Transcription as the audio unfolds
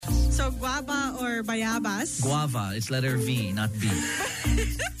guava or bayabas. Guava. It's letter V, not B.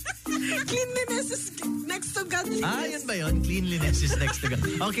 Cleanliness is next to godliness. Ah, yun ba yun? Cleanliness is next to God.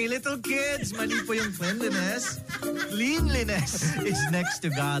 Okay, little kids, mali po yung cleanliness. Cleanliness is next to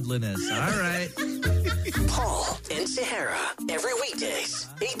godliness. All right. Paul and Sahara, every weekdays,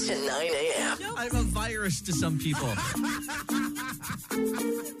 8 to 9 a.m. I'm a virus to some people.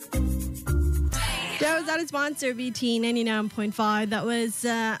 That was our sponsor, BT 99.5. That was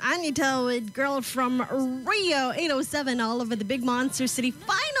Anita with Girl from Rio 807 all over the big monster city.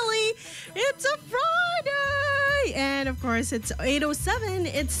 Finally, it's a Friday! And of course, it's 807.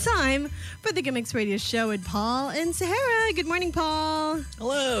 It's time for the Gimmicks Radio Show with Paul and Sahara. Good morning, Paul.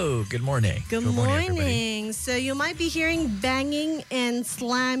 Hello. Good morning. Good morning. So you might be hearing banging and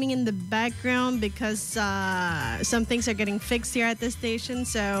slamming in the background because some things are getting fixed here at the station.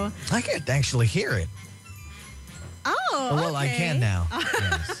 So I can't actually hear it. Oh, well, I okay. can now.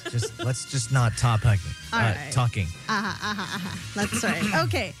 Yes. Let's just not talking. Talking. That's right.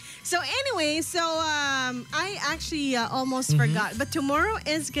 Okay. So anyway, I actually almost forgot, but tomorrow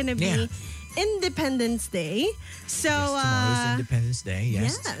is gonna be Independence Day. So tomorrow's Independence Day.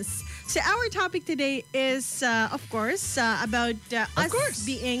 Yes. Yes. So our topic today is, of course, about us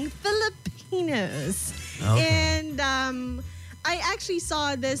being Filipinos. Okay. And I actually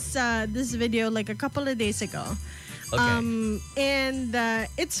saw this video like a couple of days ago. Okay. And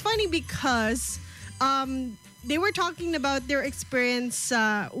it's funny because they were talking about their experience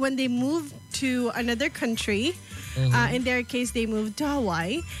when they moved to another country. In their case, they moved to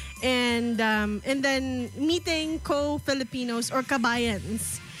Hawaii. And then meeting co-Filipinos or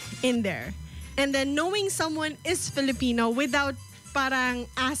kabayans in there. And then knowing someone is Filipino without parang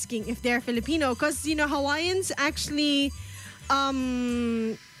asking if they're Filipino. Because, Hawaiians actually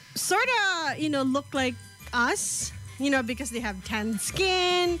sort of, look like us, because they have tanned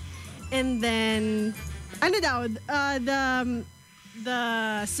skin. And then,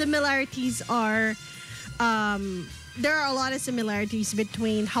 the similarities are, there are a lot of similarities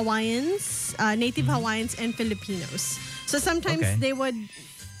between Hawaiians, native Hawaiians and Filipinos. So sometimes they would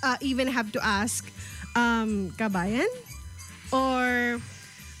even have to ask, kabayan? Or,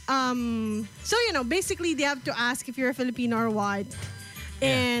 basically they have to ask if you're a Filipino or what. Yeah.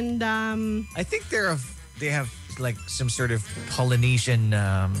 And, I think they have like some sort of Polynesian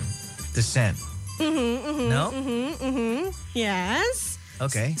descent. No? Yes.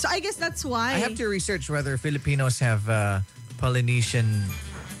 Okay. So I guess that's why. I have to research whether Filipinos have Polynesian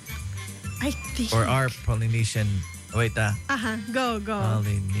I think. or are Polynesian. Wait, Go.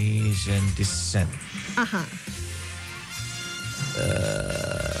 Polynesian descent.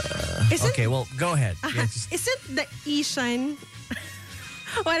 Okay, well, go ahead. Yeah, Isn't the Asian?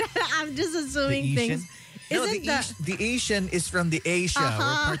 Well, I'm just assuming things. No, Isn't the Asian is from the Asia. We're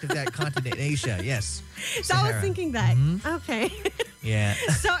part of that continent, Asia. Yes. So I was Sahara. thinking that. Okay. Yeah.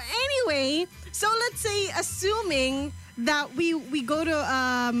 So anyway, let's say assuming that we go to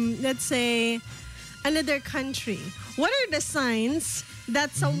let's say another country. What are the signs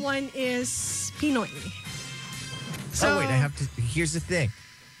that someone is Pinoy? So, wait, here's the thing.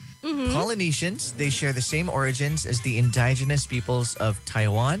 Polynesians, they share the same origins as the indigenous peoples of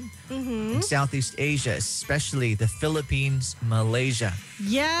Taiwan and Southeast Asia, especially the Philippines, Malaysia.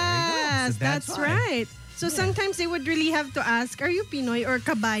 Yes, So that's why. right. So sometimes they would really have to ask, are you Pinoy or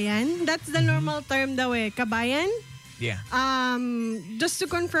kabayan? That's the normal term daw eh, kabayan. Yeah. Just to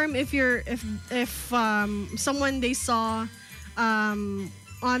confirm if someone they saw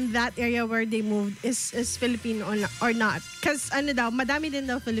on that area where they moved is Filipino or not. Because madami din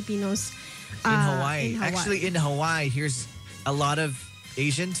daw Filipinos in Hawaii. Actually, in Hawaii, here's a lot of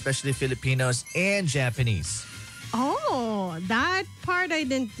Asian, especially Filipinos and Japanese. Oh, that part I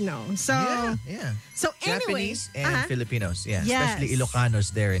didn't know. So Yeah. So Japanese anyway, and Filipinos. Yeah, Yes. especially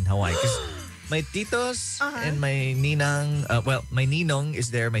Ilocanos there in Hawaii. Because my titos and my ninang, my ninong is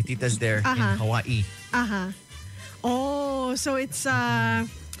there, my tita's there in Hawaii. Oh, so it's Won!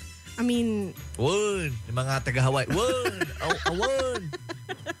 Yung mga taga-Hawaii. Won! Won!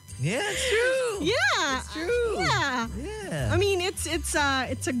 Yeah, it's true. Yeah. It's true. Yeah. Yeah. I mean, it's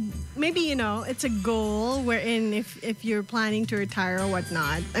a maybe it's a goal wherein if you're planning to retire or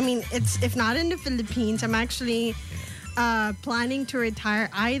whatnot. I mean, it's if not in the Philippines, I'm actually planning to retire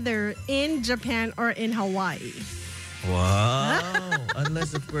either in Japan or in Hawaii. Wow.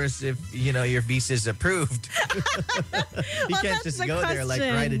 Unless, of course, if, your visa is approved. You can't that's just the go there, like,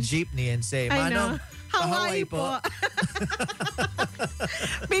 question. ride a jeepney and say, I know. Manong, Hawaii po.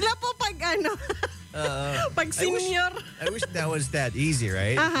 Pila po pag pag senior. I wish that was that easy,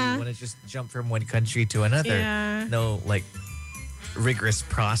 right? Uh-huh. You want to just jump from one country to another. Yeah. No, like, rigorous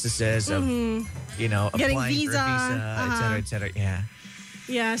processes of, Getting applying visa, for a visa, et cetera, et cetera. Yeah.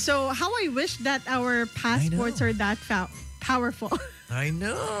 Yeah, so how I wish that our passports are that powerful. I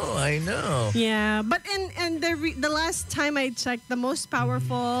know. Yeah, but the last time I checked, the most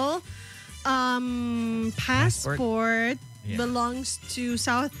powerful passport Yeah. belongs to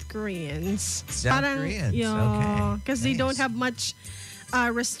South Koreans. South Koreans, okay. Because they don't Nice. have much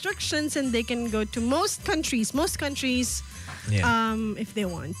restrictions and they can go to most countries Yeah. if they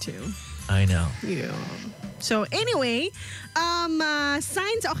want to. I know. Yeah. So anyway,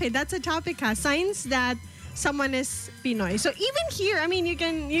 signs. Okay, that's a topic. Signs that someone is Pinoy. So even here, I mean, you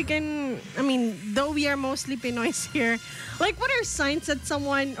can. I mean, though we are mostly Pinoys here, like what are signs that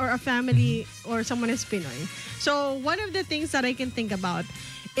someone or a family or someone is Pinoy? So one of the things that I can think about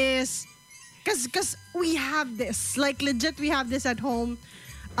is because we have this, like legit, we have this at home.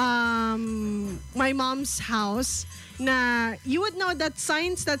 My mom's house. Na you would know that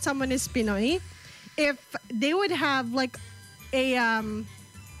signs that someone is Pinoy if they would have like a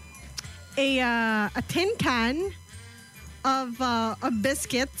tin can of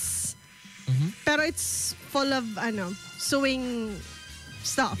biscuits, pero it's full of sewing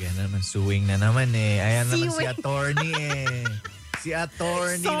stuff. Yan naman, suwing na naman eh. Ayan naman si Siwing. attorney eh. Si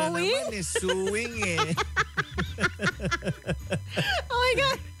attorney na Sewing? naman eh. Suwing eh. Oh my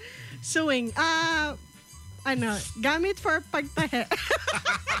God. Sewing. Gamit for pagtahe.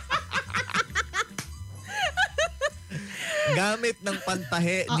 Gamit ng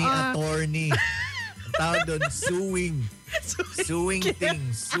pantahe ni attorney. Ang tawag doon, sewing. Sewing thing.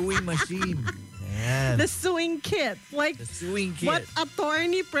 Sewing machine. Ayan. The sewing kit. Like The sewing kit. what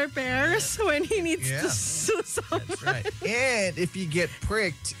attorney prepares when he needs to Yeah. sue someone. That's right. And if you get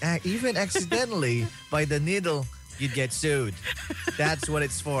pricked, even accidentally, by the needle, you'd get sued. That's what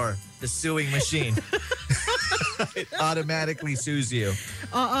it's for. The sewing machine. It automatically sues you.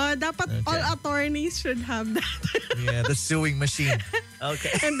 Dapat Okay. all attorneys should have that. Yeah, the sewing machine.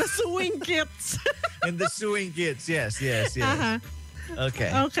 Okay. And the sewing kits. And the sewing kits. Yes. Okay.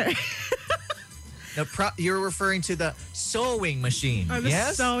 Okay. Now, you're referring to the sewing machine. Or the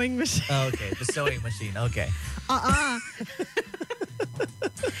yes? sewing machine. Okay, the sewing machine. Okay.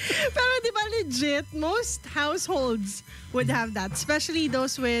 Pero di ba legit, most households would have that. Especially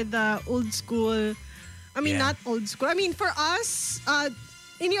those with old school. I mean, Yeah. not old school. I mean, for us,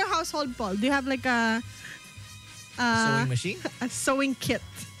 in your household, Paul, do you have like a Sewing machine? a sewing kit?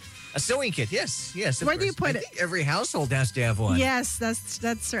 A sewing kit. Yes. Of Where do you course. put I it? think every household has to have one. Yes,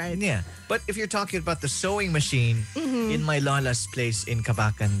 that's right. Yeah. But if you're talking about the sewing machine, in my lola's place in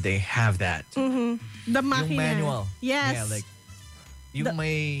Kabakan, they have that. The Yung makina. manual. Yes. Yeah, like, yung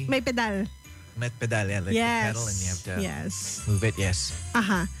may pedal. pedal, yeah, like Yes. the pedal and you have to Yes. move it, yes.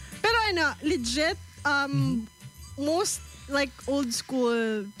 Pero legit, most like old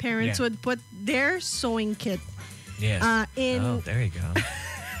school parents Yeah. would put their sewing kit Yes. in. There you go.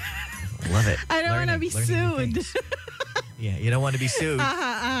 Love it. I don't want to be Learning new sued. things. Yeah, you don't want to be sued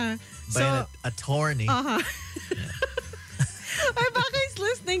by So, an attorney. our baka is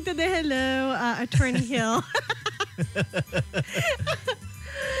listening to the hello, Attorney Hill.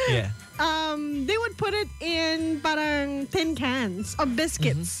 Yeah. They would put it in parang tin cans of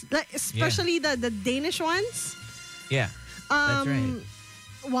biscuits, like especially the Danish ones. Yeah. That's right.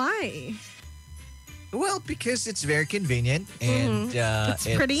 Why? Well, because it's very convenient and It's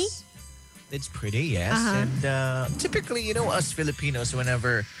pretty? It's pretty, yes. And typically, us Filipinos,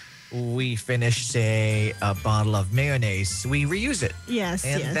 whenever we finish, say, a bottle of mayonnaise, we reuse it. Yes,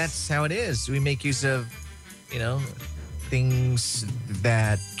 And yes. that's how it is. We make use of, things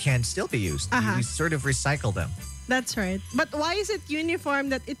that can still be used. We sort of recycle them. That's right. But why is it uniform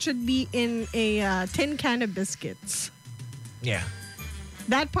that it should be in a tin can of biscuits? Yeah.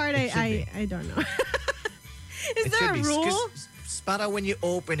 That part It should be. I don't know. Is It there should a be. rule? 'Cause para when you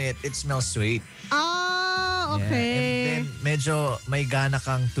open it, it smells sweet. Ah, Yeah. okay. And then medyo may gana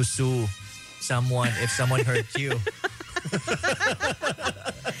kang to sue someone if someone hurt you.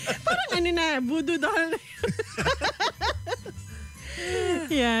 Parang voodoo doll.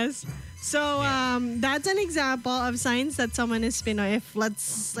 Yes. So that's an example of signs that someone is Pinoy. If let's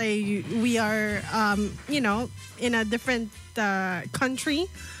say we are, in a different country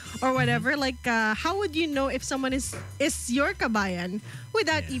or whatever, like how would you know if someone is your kabayan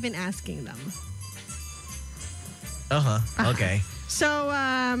without even asking them? Okay. So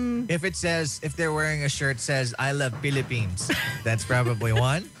If they're wearing a shirt says I love Philippines, that's probably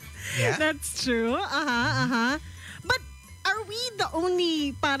one. Yeah. that's true. But are we the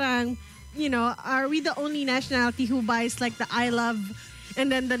only are we the only nationality who buys like the I love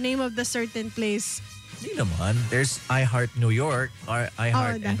and then the name of the certain place You know, man, there's iHeart New York or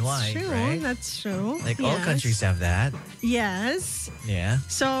iHeart that's NY, true. right? That's true. Like all Yes. countries have that. Yes. Yeah.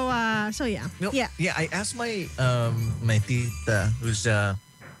 So yeah. No, Yeah. Yeah, I asked my my tita who's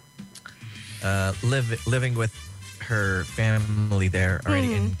living with her family there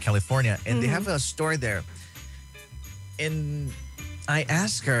already in California, and they have a store there. And I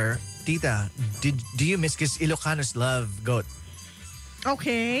asked her, Tita, do you miss? Because Ilocanos love goat.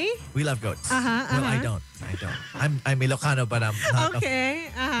 Okay. We love goats. Uh-huh, Well, I uh-huh. don't. I'm Ilocano, but I'm not Okay.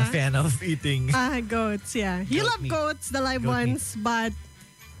 a fan of eating. Goats, yeah. You Goat love meat. goats, the live Goat meat. ones, but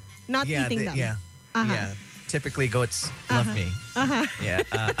not eating them. Yeah. Uh-huh. Yeah. Typically, goats love me. Uh-huh. Yeah.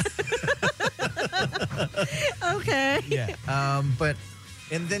 Okay. Yeah. But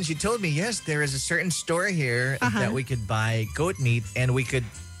and then she told me, yes, there is a certain store here that we could buy goat meat and we could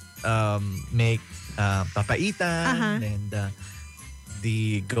make papaitan and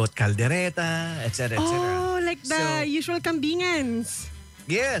the goat caldereta, etc., etc. Oh, like the So- usual kambingans.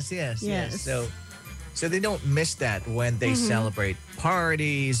 Yes. Yes. So they don't miss that when they celebrate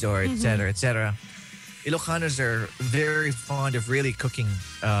parties or etc., etc. Ilocanos are very fond of really cooking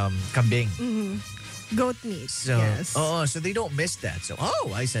kambing. Goat meat. So, yes. so they don't miss that. So,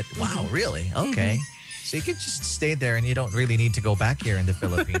 I said, wow, really? Okay. So you could just stay there and you don't really need to go back here in the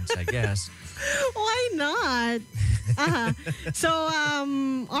Philippines, I guess. Why not? So,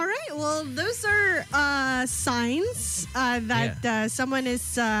 all right. Well, those are signs that someone is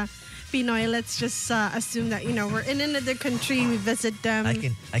Pinoy. Let's just assume that we're in another country. We visit them. I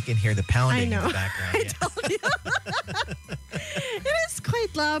can hear the pounding I know. in the background. I Yeah. told you. It is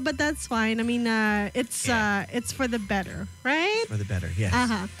quite loud, but that's fine. I mean, it's for the better, right? For the better, yes.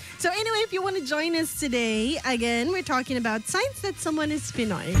 So anyway, if you want to join us today, again, we're talking about signs that someone is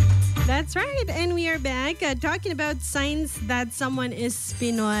Pinoy. That's right. And we are back talking about signs that someone is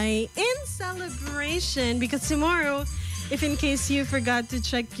Pinoy in celebration. Because tomorrow, if in case you forgot to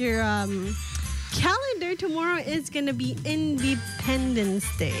check your calendar, tomorrow is going to be Independence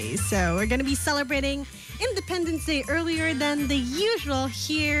Day. So we're going to be celebrating Independence Day earlier than the usual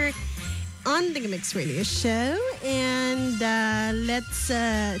here on the Mix Radio Show. And let's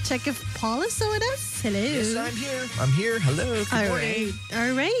check if Paul is still with us. Hello. Yes, I'm here. I'm here. Hello. Good morning.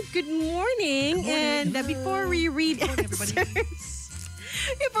 All right. Good morning. Good morning. And Hello. before we read Good morning, answers, everybody.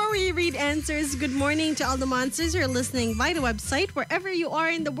 before we read answers, good morning to all the monsters who are listening via the website, wherever you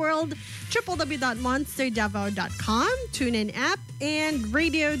are in the world, www.monsterdavao.com, TuneIn app, and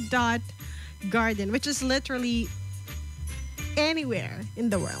radio.garden, which is literally anywhere in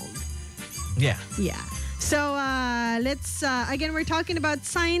the world. Yeah. Yeah. So let's again, we're talking about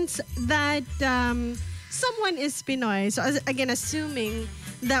signs that someone is Pinoy. So again, assuming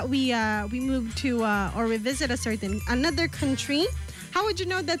that we move to or we visit another country, how would you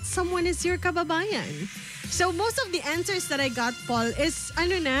know that someone is your kababayan? So most of the answers that I got, Paul, is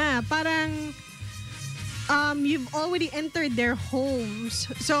parang you've already entered their homes.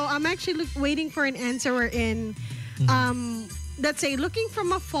 So I'm actually waiting for an answer wherein let's say looking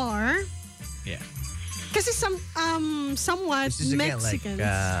from afar. Yeah. Kasi somewhat This is again Mexicans.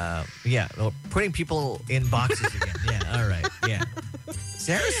 putting people in boxes again. Yeah, all right. Yeah.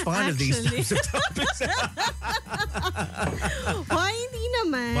 Sarah's fond of these Actually. types of topics. Why hindi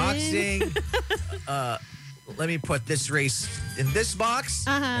naman? Boxing. Let me put this race in this box,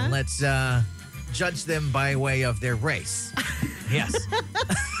 Uh-huh. and let's judge them by way of their race. Yes.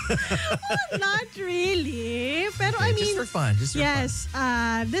 Not really. Pero I just mean, for fun. Just for yes,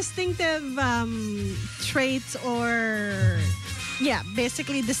 distinctive traits or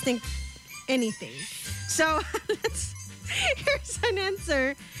basically distinct anything. So here's an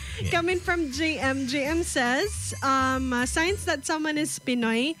answer coming from JM. JM says, signs that someone is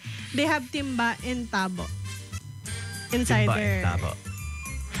Pinoy, they have timba and tabo inside Timba their and tabo.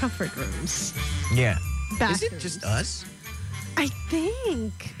 comfort rooms. Yeah. Is Bathrooms. it just us? I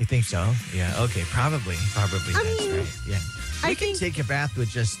think. You think so? Yeah. Okay. Probably. That's mean, right. Yeah. I We can think- take a bath with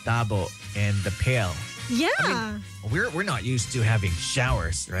just tabo and the pail. Yeah. We're not used to having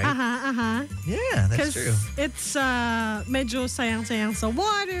showers, right? Yeah, that's Because true. it's medyo sayang-sayang sa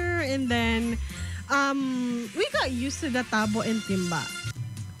water, and then we got used to the tabo and timba.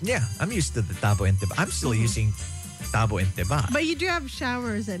 Yeah, I'm used to the tabo and tiba. I'm still using tabo and tiba. But you do have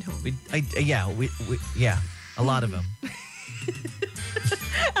showers at home. We a lot of them.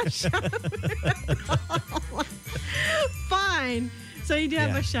 Fine. So you do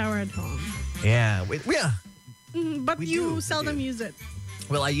have Yeah. a shower at home. Yeah, But We you do, we seldom do. use it.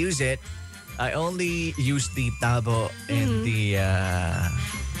 well, I use it. I only use the tabo and the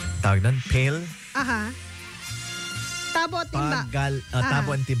tawag nun, pail. Tabo at timba.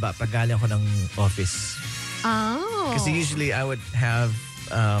 Tabo and timba. Pag galing ako ng office. Oh. Kasi usually I would have,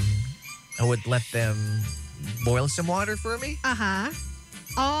 I would let them boil some water for me.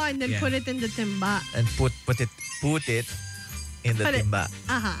 Oh, and then Yeah. put it in the timba. And put it in the timba.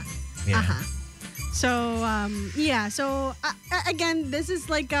 Yeah. So, yeah. So, again, this is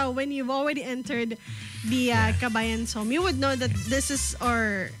like when you've already entered the kabayan's home, you would know that this is,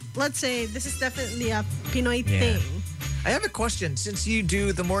 or let's say, this is definitely a Pinoy thing. I have a question. Since you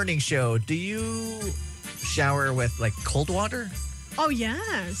do the morning show, do you shower with like cold water? Oh,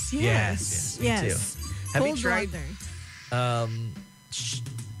 yes. Yes, me too. Have you Cold tried water.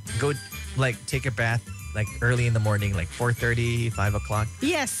 Go like take a bath like early in the morning, like 4:30, 5 o'clock,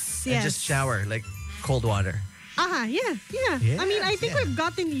 Yes. and just shower like cold water? Yeah. I mean, I think Yeah. we've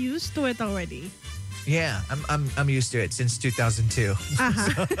gotten used to it already. Yeah, I'm used to it since 2002.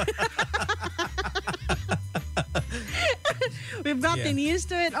 We've gotten used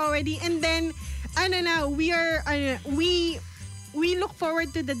to it already, and then I don't know. We look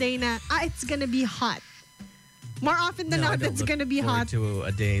forward to the day na it's gonna be hot. More often than No, I not, don't it's look gonna be forward hot. to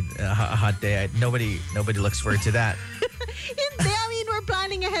a hot day. Nobody looks forward to that. Hindi, I mean, we're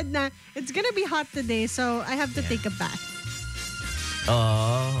planning ahead na it's gonna be hot today, so I have to take a bath.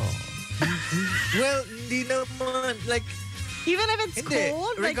 Oh. Well, hindi naman. Like, Even if it's hindi.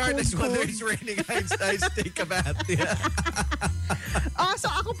 cold, like Regardless cold. whether it's raining, I take a bath. Yeah. Oh, so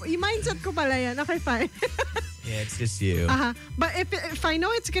ako, yung mindset ko pala yan. Okay, fine. Yeah, it's just you. But if I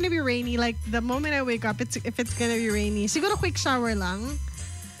know it's gonna be rainy, like the moment I wake up, if it's gonna be rainy, siguro quick shower lang.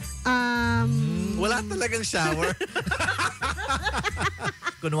 Wala talagang shower.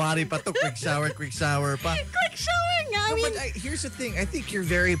 Kunwari pa to, quick shower pa. Quick shower nga. I mean, Here's the thing. I think you're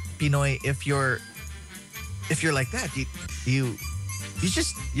very Pinoy if you're like that.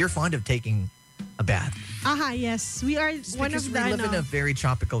 You're fond of taking a bath. yes. We are Just one because of we the live in a very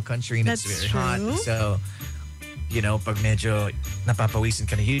tropical country and it's That's very hot. true. So, pag medyo napapawisan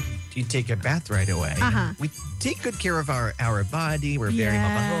ka na, you take a bath right away. We take good care of our body. We're very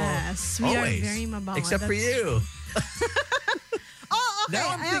mabango. Yes, we Always. are very mabango. Except for That's you. Oh, okay. Now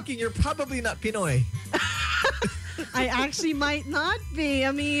I'm thinking you're probably not Pinoy. I actually might not be.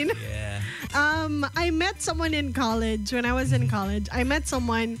 I mean, Yeah. I met someone in college when I was in college. I met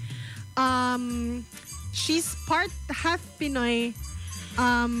someone. She's half Pinoy,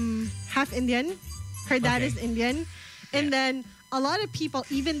 half Indian. Her dad Okay. is Indian, and then a lot of people,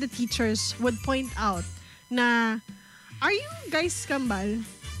 even the teachers, would point out, "Na, are you guys kambal?"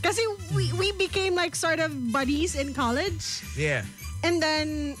 Kasi we became like sort of buddies in college, Yeah. and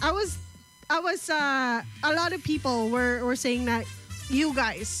then I was a lot of people were saying that you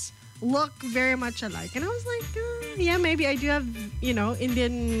guys look very much alike, and I was like, yeah, maybe I do have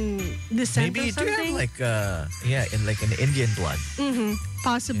Indian descent Maybe or you do something. have like in like an Indian blood.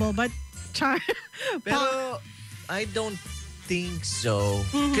 Possible, but Pero I don't think so.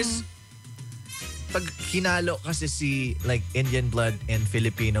 Because pag hinalo kasi si like Indian blood and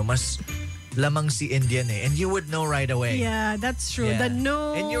Filipino, mas lamang si Indian eh. And you would know right away. yeah, that's true. Yeah. The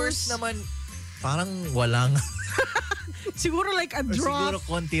nose, And yours naman, parang walang. siguro like a Or drop. siguro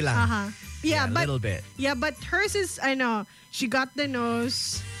konti lang. Yeah, a but little bit. yeah, but hers is, I know, she got the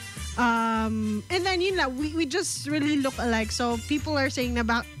nose. And then we just really look alike. So people are saying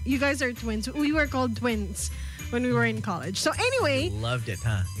about you guys are twins. We were called twins when we were in college. So anyway, You loved it,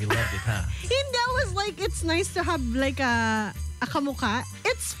 huh? and that was like, it's nice to have like a kamukha.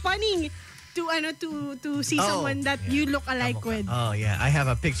 It's funny to see someone that you look alike with. Oh yeah, I have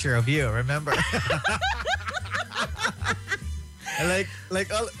a picture of you. Remember?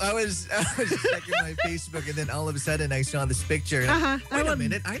 I was checking my Facebook, and then all of a sudden I saw this picture. Wait a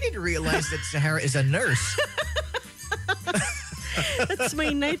minute! I didn't realize that Sahara is a nurse. That's my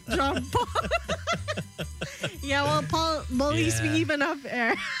night job. Yeah, well, Paul bullies me even off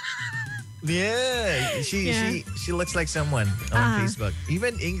air. Yeah, she looks like someone on Facebook.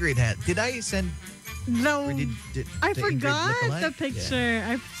 Even Ingrid had. Did I send? No, Or did I the Ingrid forgot look alike? the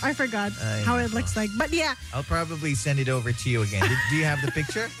picture. I forgot I how it know. looks like. But yeah, I'll probably send it over to you again. Do you have the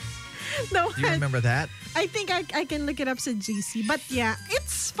picture? no, Do you remember that? I think I can look it up sa GC. But yeah,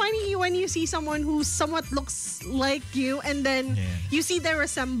 it's funny when you see someone who somewhat looks like you and then you see their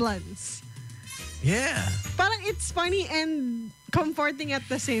resemblance. Yeah. Parang it's funny and comforting at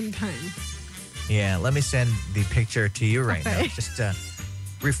the same time. Yeah, let me send the picture to you right now. Okay. Just to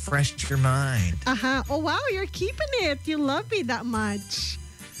refresh your mind. Oh wow, you're keeping it. You love me that much.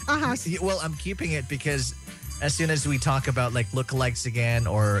 Well, I'm keeping it because as soon as we talk about like lookalikes again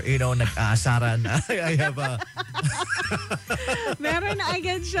or, nag-aasara na, I have a... Meron na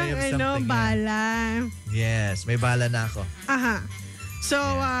agad siyang, I have something, bala. Yes, may bala na ako. Aha. So,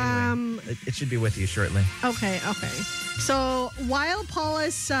 Anyway, it should be with you shortly. Okay. So, while Paul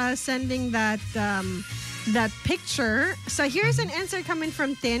is sending that picture, so here's an answer coming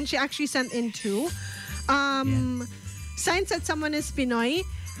from Tin. She actually sent in two. Signs that someone is Pinoy.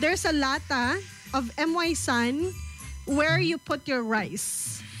 There's a lata of MY San where you put your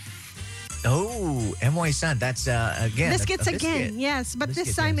rice. Oh, MY San. That's, again, Biscuits a biscuit. again, yes. But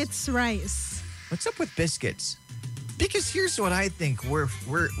this time it's rice. What's up with biscuits? Because here's what I think. We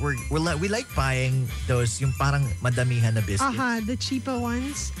like buying those yung parang madamihan na biscuits. The cheapo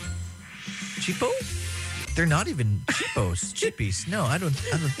ones. Cheapo? They're not even cheapos. Cheapies. No, I don't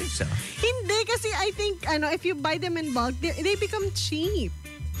think so. Hindi kasi I think if you buy them in bulk, they become cheap.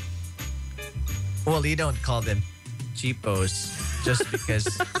 Well, you don't call them cheapos just because.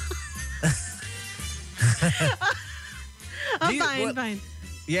 Fine.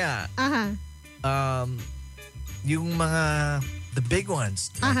 Yeah. Yung the big ones,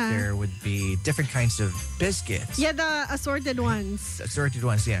 like there would be different kinds of biscuits. Yeah, the assorted ones. Assorted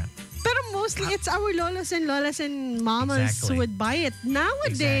ones, yeah. Pero mostly it's our lolas and mamas who would buy it.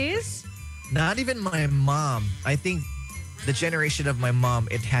 Nowadays, not even my mom. I think the generation of my mom,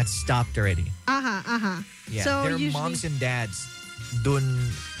 it had stopped already. Yeah, so their moms and dads dun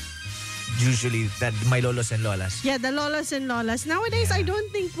usually that my lolos and lolas. Yeah, the lolas and lolas. Nowadays, I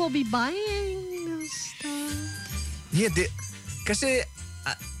don't think we'll be buying those stuff. Yeah, kasi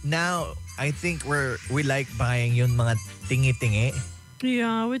now I think we like buying yung mga tingi-tingi.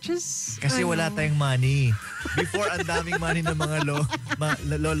 Yeah, which is kasi wala tayong money. Before ang daming money ng mga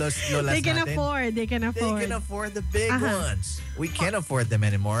lolos they can natin. They can afford. They can afford the big ones. We can't afford them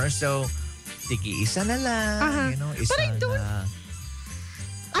anymore. So tiki-isa na lang, isa but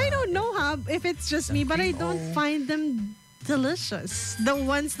I don't know if it's just me, but I don't find them delicious. The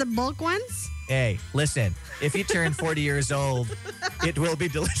bulk ones? Hey, listen. If you turn 40 years old, it will be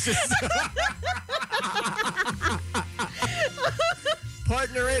delicious.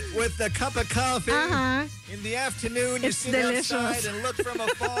 Partner it with a cup of coffee. In the afternoon, you sit delicious. outside and look from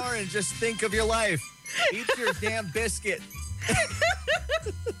afar and just think of your life. Eat your damn biscuit.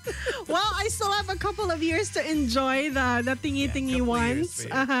 Well, I still have a couple of years to enjoy the thingy ones.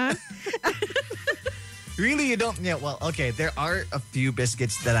 Really, you don't? Yeah, well, okay. There are a few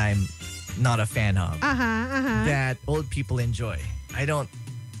biscuits that I'm not a fan of that old people enjoy. I don't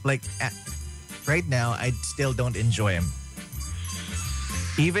like. Right now, I still don't enjoy them.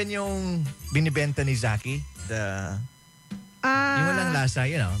 Even yung binibenta ni Zaki, yung walang lasa,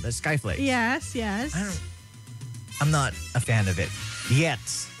 the Skyflakes. Yes. I'm not a fan of it yet.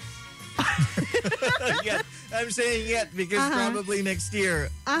 Yet. I'm saying yet because probably next year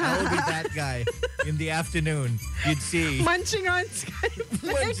I will be that guy in the afternoon. You'd see munching on Skyflakes.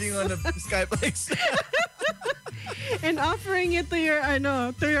 Munching on the Skyflakes. And offering it to your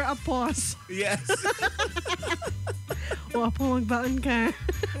apos. Yes. O apo, magbaon ka.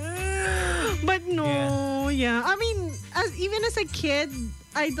 But no, yeah. I mean, even as a kid,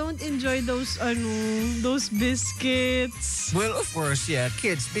 I don't enjoy those biscuits. Well, of course, yeah,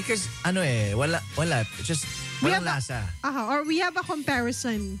 kids, because wala, just walang lasa. Or we have a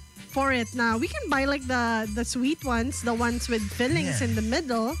comparison for it now. We can buy like the sweet ones, the ones with fillings in the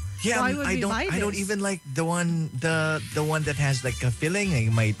middle. Yeah, why would we buy this? I don't even like the one that has like a filling,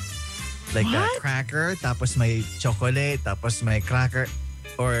 like a cracker, tapos may chocolate, tapos may cracker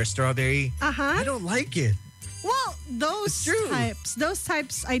or strawberry. I don't like it. Well, those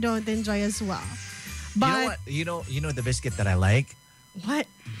types I don't enjoy as well. But you know the biscuit that I like? What?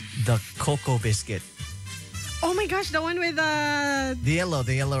 The cocoa biscuit. Oh my gosh, the one with the yellow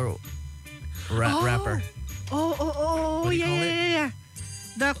wrapper. Oh, yeah.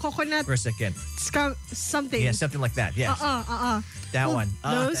 The coconut. For a second. Something. Yeah, something like that. Yes. That one.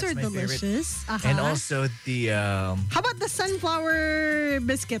 Those are delicious. And also the how about the sunflower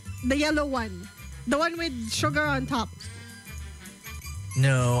biscuit? The yellow one. The one with sugar on top.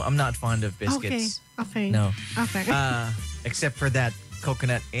 No, I'm not fond of biscuits. Okay. No. Okay. Except for that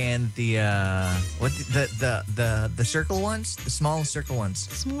coconut and the the circle ones, the small circle ones.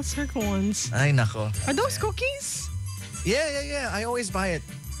 Small circle ones. Ay nako. Are those cookies? Yeah. I always buy it.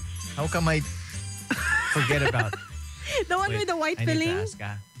 How come I forget about the one with the white filling? I need to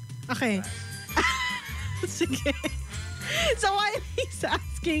ask, Okay. Sige. So while he's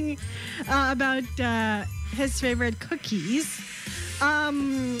asking about his favorite cookies,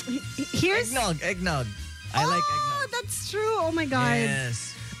 here's eggnog. I like eggnog. Oh, that's true. Oh my God.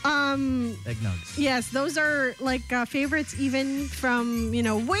 Yes. Eggnogs. Yes, those are like favorites even from,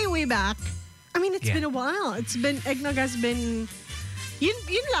 way, way back. I mean, it's been a while. Eggnog has been, yun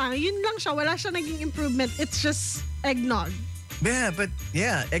lang siya. Wala siya naging improvement. It's just eggnog. Yeah, but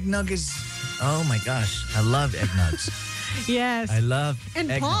eggnog is, oh my gosh, I love eggnogs. Yes. I love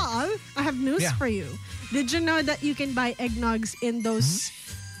And eggnog. Paul, I have news for you. Did you know that you can buy eggnogs in those,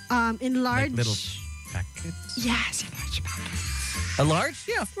 in large... Like little packets? Yes, in large packets. A large?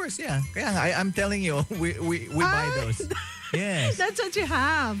 Yeah, of course, yeah. I'm telling you, we buy those. Yes. That's what you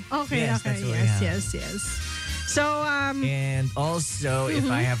have. Okay, Yes, okay. that's what we have. Yes. So, And also, if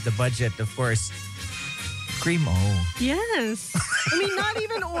I have the budget, of course, cream O. yes. I mean, not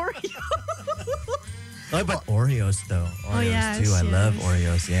even Oreo. Oh, but Oreos though. Oreos yes, too. I love yes.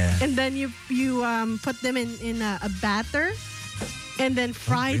 Oreos. Yeah. And then you put them in a batter and then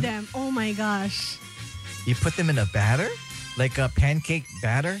fry really? them. Oh my gosh. You put them in a batter, like a pancake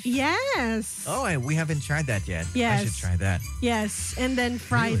batter. Yes. Oh, we haven't tried that yet. Yes. I should try that. Yes, and then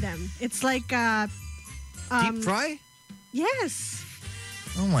fry Really? them. It's like Deep fry? Yes.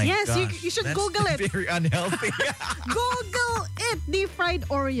 Oh my Yes, gosh. you should That's Google it. Very unhealthy. Google it. Deep fried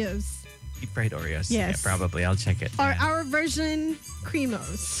Oreos. Deep fried Oreos. Yes. Yeah, probably. I'll check it. Or Yeah. our version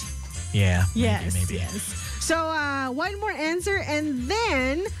Cremos. Yeah. Yes, Maybe. yes. So one more answer, and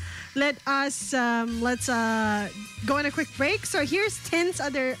then let's go on a quick break. So here's Tin's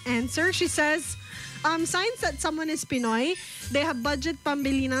other answer. She says, signs that someone is Pinoy, they have budget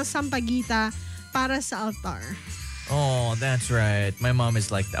pambili ng sampagita para sa altar. Oh, that's right. My mom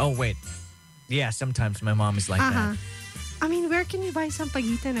is like that. Oh, wait. Yeah, sometimes my mom is like that. I mean, where can you buy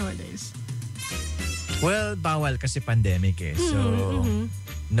sampagita nowadays? Well, bawal kasi pandemic eh. So,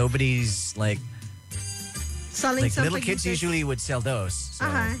 nobody's like Selling little sampagitas. kids usually would sell those. So,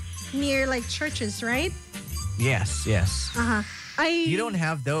 Near like churches, right? yes. You don't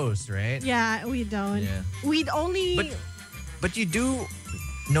have those, right? Yeah, we don't. Yeah. We'd only... But you do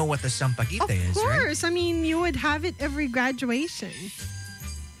know what the sampaguita is, Of right? course. I mean, you would have it every graduation.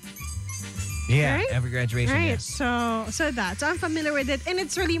 Yeah, Right? every graduation, Right. yes. So I'm familiar with it. And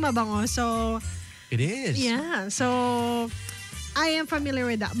it's really mabango. So, It is. yeah. So, I am familiar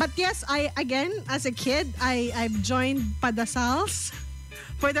with that. But yes, again, as a kid, I've joined padasals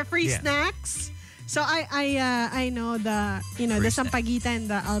for the free Yeah. snacks. So, I know the Free sampaguita and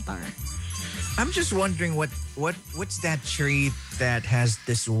the altar. I'm just wondering what's that tree that has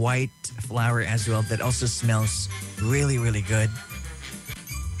this white flower as well that also smells really, really good?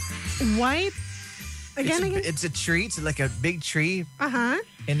 White? Again. It's a tree. It's like a big tree, Uh-huh.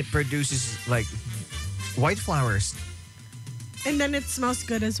 and it produces like white flowers. And then it smells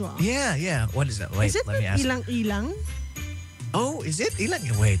good as well. Yeah. What is that? Wait, Is it let me ask. ilang-ilang? Oh, is it ilang?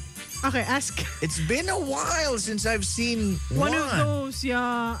 Wait, Okay, ask. it's been a while since I've seen One of those,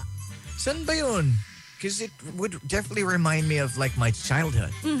 yeah. San ba yun? Because it would definitely remind me of like my childhood.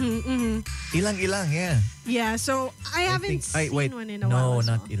 Ilang-ilang, yeah. Yeah, so I haven't seen wait. one in a while. No, as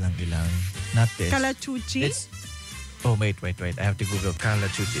not well. ilang-ilang. Not this. Kalachuchi? It's. Oh, wait. I have to Google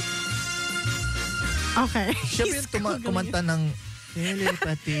Kalachuchi. Okay. Siya ba He's yung Googling kumanta it. ng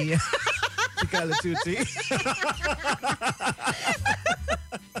telepathy? Si Kalachuchi?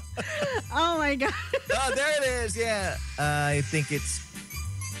 Oh my God. Oh, there it is. Yeah. I think it's.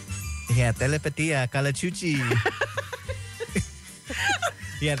 Yeah, telepathy, Kalachuchi.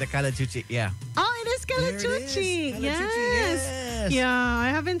 Yeah, the Kalachuchi. Yeah. Oh, it is There it is. Kalachuchi. Kalachuchi, yes. Yeah, I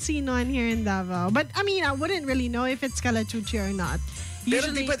haven't seen one here in Davao. But I mean, I wouldn't really know if it's Kalachuchi or not. Pero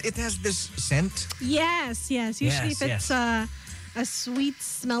Usually, di ba it has this scent? yes. Usually, Yes, if it's a sweet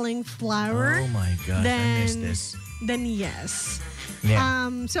smelling flower, Oh my gosh, I missed then this. then yes. Yeah.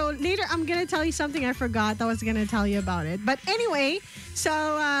 So later, I'm gonna tell you something I forgot. I was gonna tell you about it. But anyway, so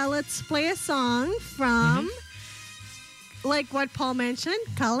let's play a song from, like what Paul mentioned,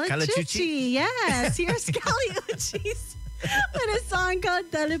 Kalachuchi. Yes, here's Kalachuchi's with a song called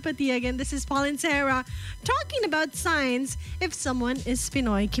Telepathy. Again, this is Paul and Sarah talking about signs if someone is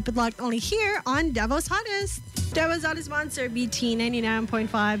Pinoy. Keep it locked only here on Devil's Hottest. Devil's Hottest Monster BT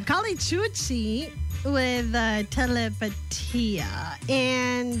 99.5. Kalachuchi with Telepatia.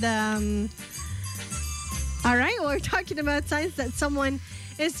 And all right, we're talking about signs that someone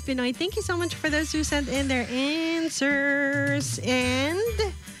is Pinoy. Thank you so much for those who sent in their answers. And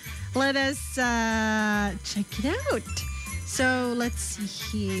let us check it out. So let's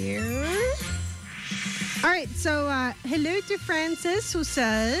see here. All right, so hello to Francis who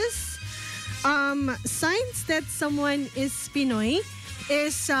says, signs that someone is Pinoy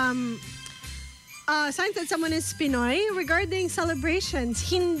is signs that someone is Pinoy regarding celebrations,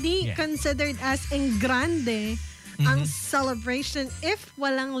 hindi considered as en grande ang celebration if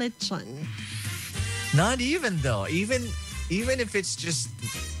walang lechon? Not even though. Even if it's just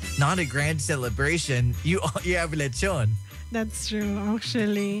not a grand celebration, you have lechon. That's true,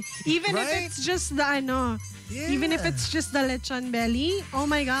 actually. Even if Right? it's just the even if Yeah. it's just the lechon belly, oh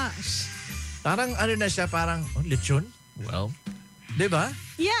my gosh. Parang ano na siya, parang lechon? Well, 'di ba?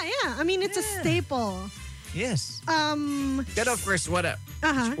 Yeah. I mean, it's a staple. Yes. Um, But of course, what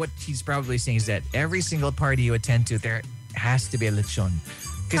Uh-huh. he's probably saying is that every single party you attend to, there has to be a lechon.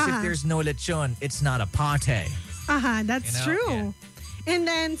 Because if there's no lechon, it's not a party. That's You know? true. And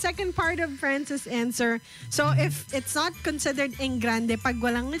then, second part of Francis' answer. So, if it's not considered en grande pag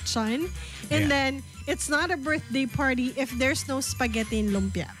walang lechon, and Yeah. then it's not a birthday party if there's no spaghetti in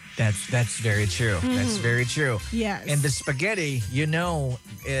lumpia. That's very true. That's very true. Yes. And the spaghetti,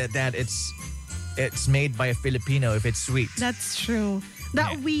 that it's made by a Filipino if it's sweet. That's true.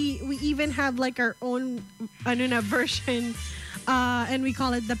 That Yeah. we even have like our own version, and we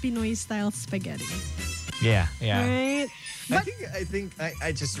call it the Pinoy style spaghetti. Yeah. Right? I think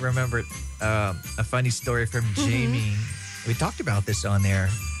I just remembered a funny story from Jamie. We talked about this on there.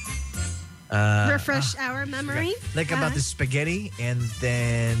 Refresh our memory. Like about the spaghetti, and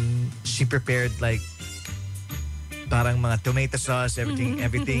then she prepared like parang mga tomato sauce,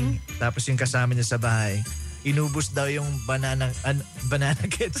 everything. Tapos yung kasama niya sa bahay, inubos daw yung banana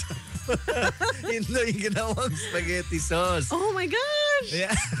ketchup. Yun daw yung ginawang spaghetti sauce. Oh my gosh.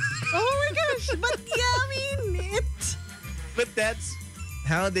 Yeah. Oh my gosh. But yeah, I mean, But that's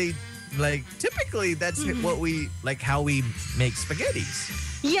how they typically that's what we how we make spaghettis.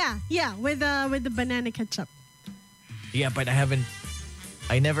 yeah, with the banana ketchup. Yeah, but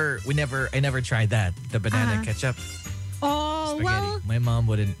I never tried that. The banana ketchup Oh, spaghetti. well, My mom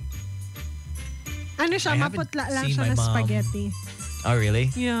wouldn't. ano siya, I haven't maputla lang seen siya my na mom- spaghetti. Oh, really?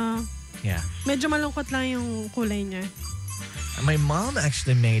 Yeah. Yeah. Medyo malungkot lang yung kulay niya. My mom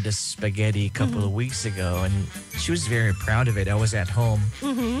actually made a spaghetti a couple of weeks ago, and she was very proud of it. I was at home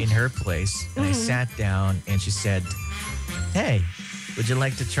in her place, and I sat down, and she said, "Hey, would you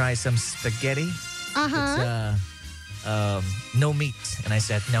like to try some spaghetti? It's no meat." And I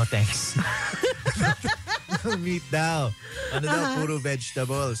said, "No, thanks." No meat daw. Ano daw, puro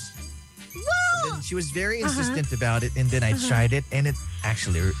vegetables. And then she was very insistent about it, and then I tried it, and it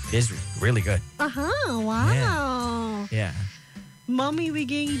actually is really good. Wow. Yeah. Mommy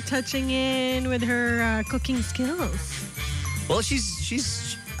Wiggy touching in with her cooking skills. Well,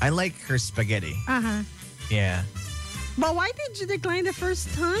 I like her spaghetti. Yeah. But why did you decline the first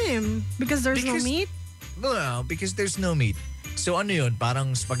time? Because there's no Because- meat? No, because there's no meat. So ano yun?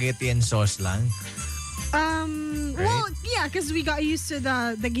 Parang spaghetti and sauce lang? Well, yeah, because we got used to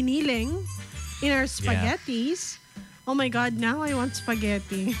the giniling in our spaghettis. Oh my God, now I want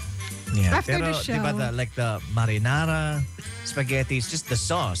spaghetti. Yeah. After Pero, the show. Diba the marinara spaghetti is just the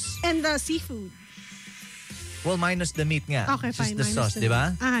sauce. And the seafood. Well, minus the meat nga. Okay, just fine. the minus sauce, the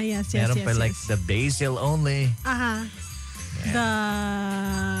diba? meat. Yes. Meron pa like yes. the basil only.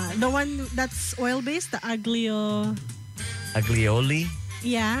 The one that's oil-based, the aglio. Aglioli.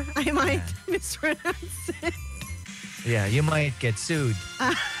 Yeah, I might mispronounce it. Yeah, you might get sued.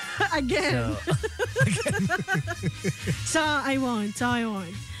 Again. So, So I won't.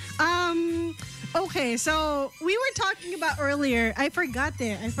 Okay, so we were talking about earlier. I forgot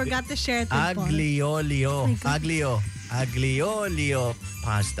it. I forgot to share it with Paul. agliolio. my God. Agliolio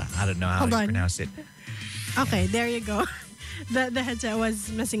pasta. I don't know how Hold to on. pronounce it. Okay, there you go. The headset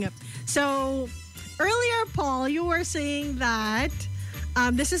was messing up. So earlier, Paul, you were saying that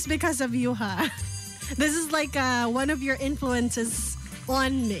this is because of you, huh? This is like one of your influences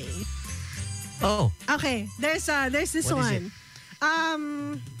on me. Oh, Okay, there's this What is one.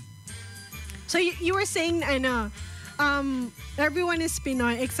 So you were saying, I know, everyone is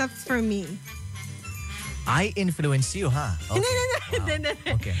Pinoy except for me. I influence you, huh? Okay. No.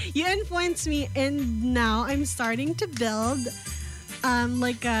 Okay. You influeence me, and now I'm starting to build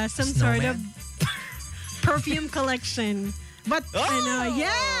some sort of perfume collection. But I know,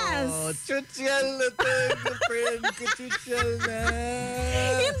 yes. Chuchal na tayo, friend ko. Chuchal na.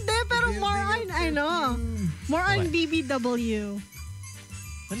 Hindi, pero more on, more on What? BBW,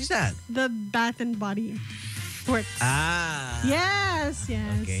 What is that? the Bath and Body Works. Ah. Yes.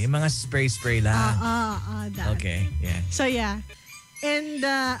 Okay, yung mga spray lang. That. Okay, yeah. So yeah, and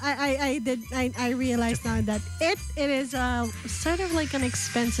I realized now that it is sort of like an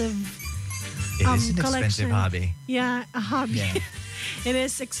expensive It is an collection. expensive hobby. Yeah, a hobby. Yeah. It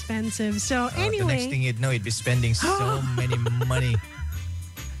is expensive. So The next anyway, thing you'd know, you'd be spending so many money.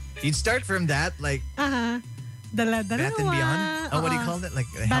 You'd start from that, like, Dala-dalawa. Bath and Beyond? what do you call it?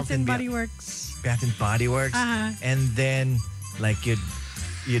 Like Bath and Body Works. Bath and Body Works. Uh-huh. And then like you'd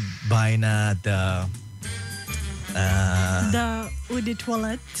buy na the Eau de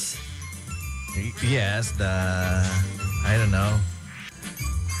toilette. yes, I don't know.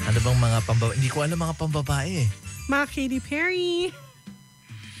 Ano bang mga pambabae? Hindi ko alam mga pambabae. Mga Katy Perry.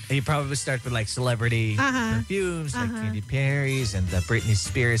 You probably start with like celebrity perfumes, like Katy Perry's and the Britney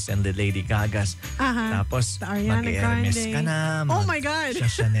Spears and the Lady Gaga's. Tapos The Ariana mag-Hermes Grande. ka na. Oh my God.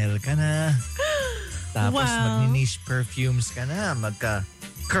 Chanel ka na. Tapos Wow. mag-niche perfumes ka na.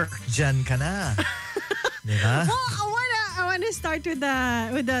 Kirkjan ka na. Diba? Well, I wanna start with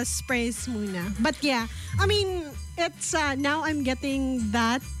the sprays muna. But yeah, I mean, it's now I'm getting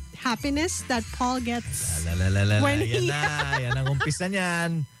that happiness that Paul gets. When Yan na. Yan ang umpisa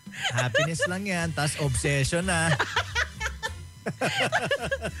niyan. Happiness lang yan. Tapos obsession na.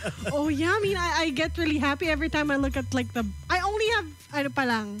 Oh yeah, I mean, I get really happy every time I look at like I only have, ano pa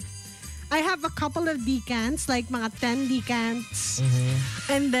lang, I have a couple of decants, like mga 10 decants.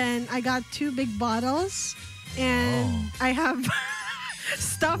 And then I got 2 big bottles. And I have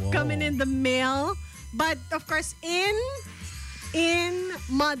stuff coming in the mail. But of course, in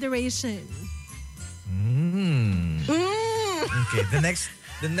moderation. Okay, the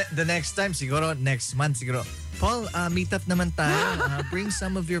next time, siguro next month, siguro, Paul, meet up naman tayo. Bring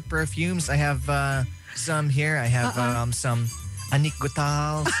some of your perfumes. I have some here. I have some Anik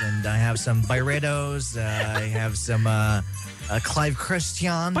Gutals and I have some Byredos. I have some Clive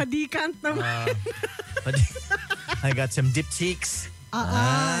Christian. Padikant naman. I got some Diptyques.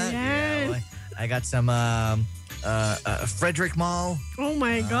 Yan. I got some Frederick Mall. Oh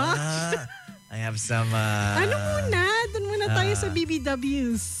my gosh. I have some Ano muna? Doon muna tayo sa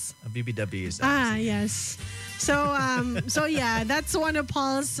BBWs. BBWs. Yes. So yeah, that's one of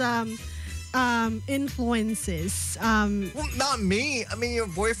Paul's influences. Well, not me. I mean, your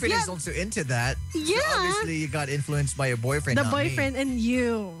boyfriend is also into that. Yeah. So obviously, you got influenced by your boyfriend. The not boyfriend me. and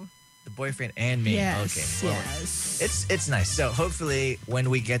you. The boyfriend and me. Yes. Okay. Well, Yes. it's nice. So hopefully,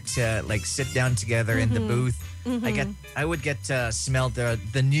 when we get to like sit down together in the booth, I would get to smell the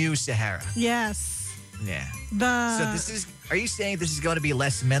new Sahara. Yes. Yeah. So this is. Are you saying this is going to be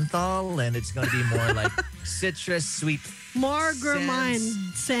less menthol and it's going to be more like citrus, sweet? More gourmand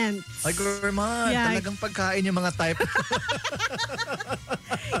scents. Ay, gourmand. Yeah. Talagang pagkain yung mga type.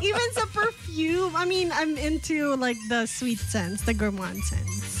 Even sa perfume. I mean, I'm into like the sweet scents, the gourmand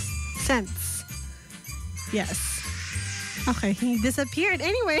scents. Yes. Okay, he disappeared.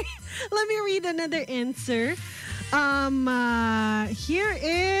 Anyway, let me read another answer. Here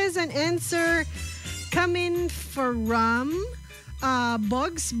is an answer coming from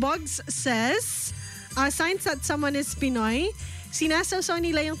Bugs. Bugs says, signs that someone is Pinoy, sinasawsaw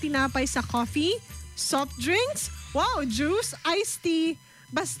nila yung tinapay sa coffee, soft drinks, wow, juice, iced tea,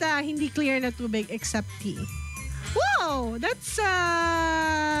 basta hindi clear na tubig except tea. Wow, that's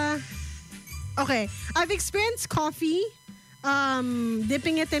okay. I've experienced coffee,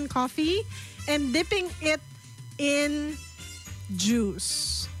 dipping it in coffee, and dipping it in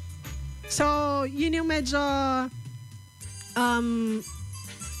juice. So, yun yung medyo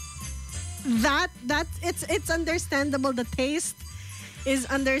that it's understandable. The taste is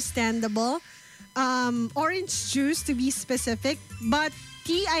understandable. Orange juice to be specific, but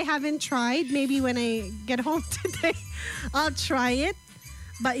tea I haven't tried. Maybe when I get home today, I'll try it.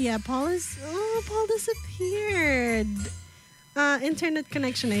 But yeah, Paul disappeared. Internet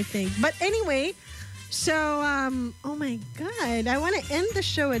connection, I think. But anyway, so oh my God, I want to end the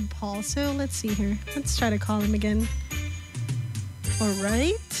show with Paul. So let's see here. Let's try to call him again. All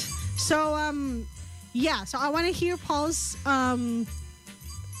right. So yeah. So I want to hear Paul's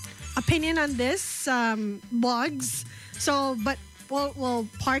opinion on this blogs. So, but we'll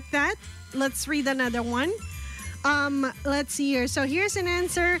park that. Let's read another one. Let's see here. So here's an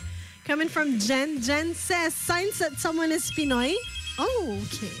answer coming from Jen. Jen says, signs that someone is Pinoy. Oh,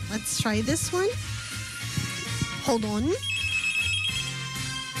 okay. Let's try this one. Hold on.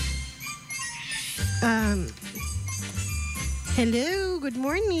 Hello. Good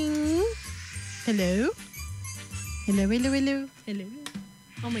morning. Hello. Hello, hello, hello. Hello.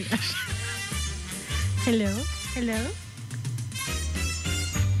 Oh my gosh. Hello. Hello.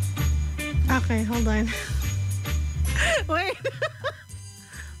 Okay, hold on. Wait.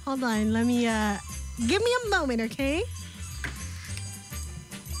 Hold on. Let me give me a moment, okay?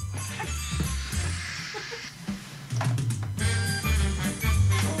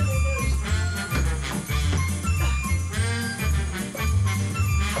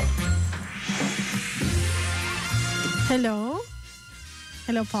 Hello?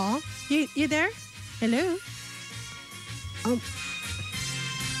 Hello, Paul? You there? Hello? Um,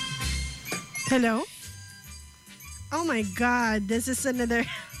 hello? Oh my God, this is another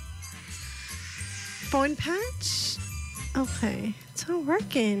phone patch? Okay, it's not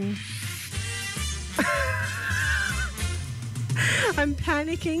working. I'm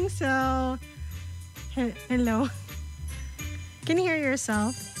panicking, so... Hello? Can you hear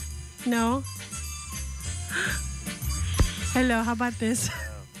yourself? No? Hello, how about this?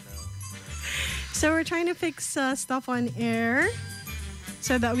 So we're trying to fix stuff on air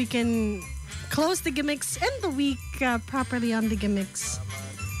so that we can close the gimmicks and the week properly on the gimmicks.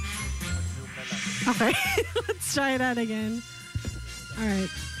 Okay, let's try that again. All right.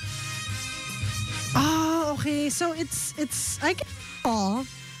 Oh, okay. So it's I can call,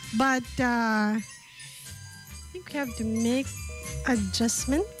 but I think we have to make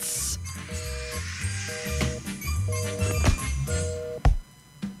adjustments.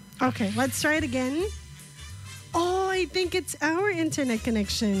 Okay, let's try it again. Oh, I think it's our internet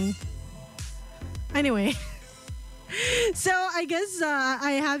connection. Anyway, so I guess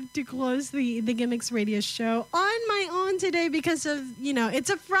I have to close the Gimmicks radio show on my own today because of, it's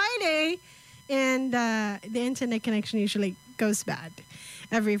a Friday and the internet connection usually goes bad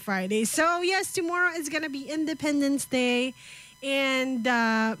every Friday. So yes, tomorrow is going to be Independence Day, and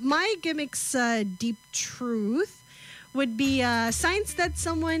my Gimmicks deep truth would be signs that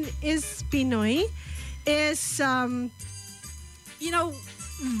someone is Pinoy is,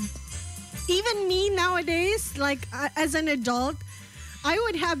 even me nowadays, like as an adult, I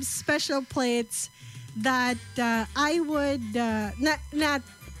would have special plates that I would, not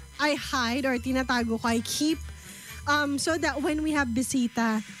I hide or tinatago ko, I keep so that when we have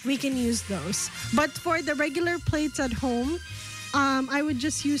bisita, we can use those. But for the regular plates at home, I would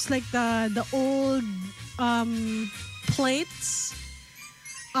just use like the old plates,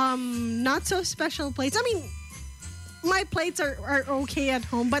 not so special plates. I mean, my plates are okay at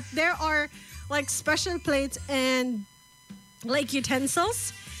home, but there are like special plates and like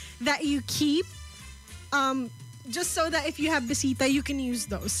utensils that you keep just so that if you have bisita, you can use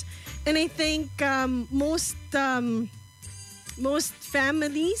those. And I think most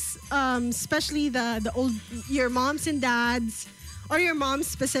families, especially the old, your moms and dads, or your moms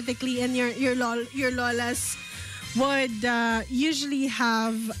specifically, and your lolas, would usually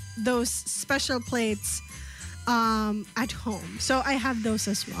have those special plates at home. So I have those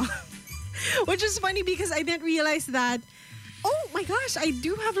as well. Which is funny because I didn't realize that, oh my gosh, I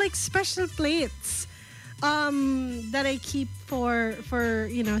do have like special plates that I keep for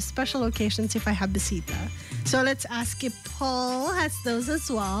special occasions if I have bisita. So let's ask if Paul has those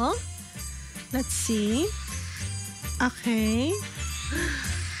as well. Let's see. Okay.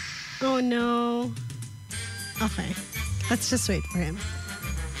 Oh no. Okay. Let's just wait for him.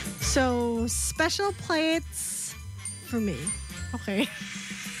 So, special plates for me. Okay.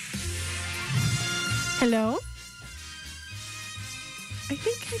 Hello? I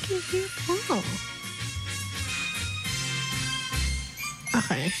think I can hear Paul.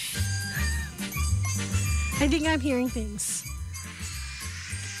 Okay. I think I'm hearing things.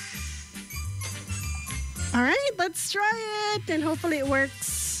 All right, let's try it and hopefully it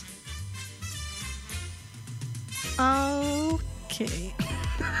works. Okay.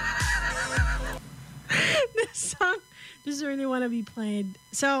 This song doesn't really want to be played.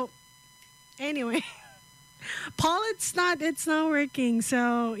 So, anyway, Paul, it's not working.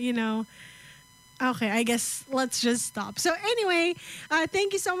 So, okay, I guess let's just stop. So, anyway,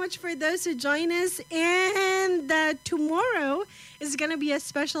 thank you so much for those who join us. And tomorrow is going to be a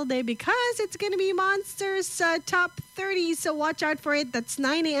special day because it's going to be Monsters Top 30. So, watch out for it. That's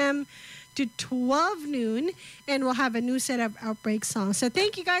 9 a.m. to 12 noon, and we'll have a new set of Outbreak songs. So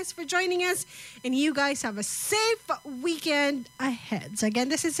thank you guys for joining us, and you guys have a safe weekend ahead. So again,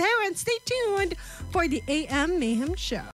 this is Sarah, and stay tuned for the AM Mayhem Show.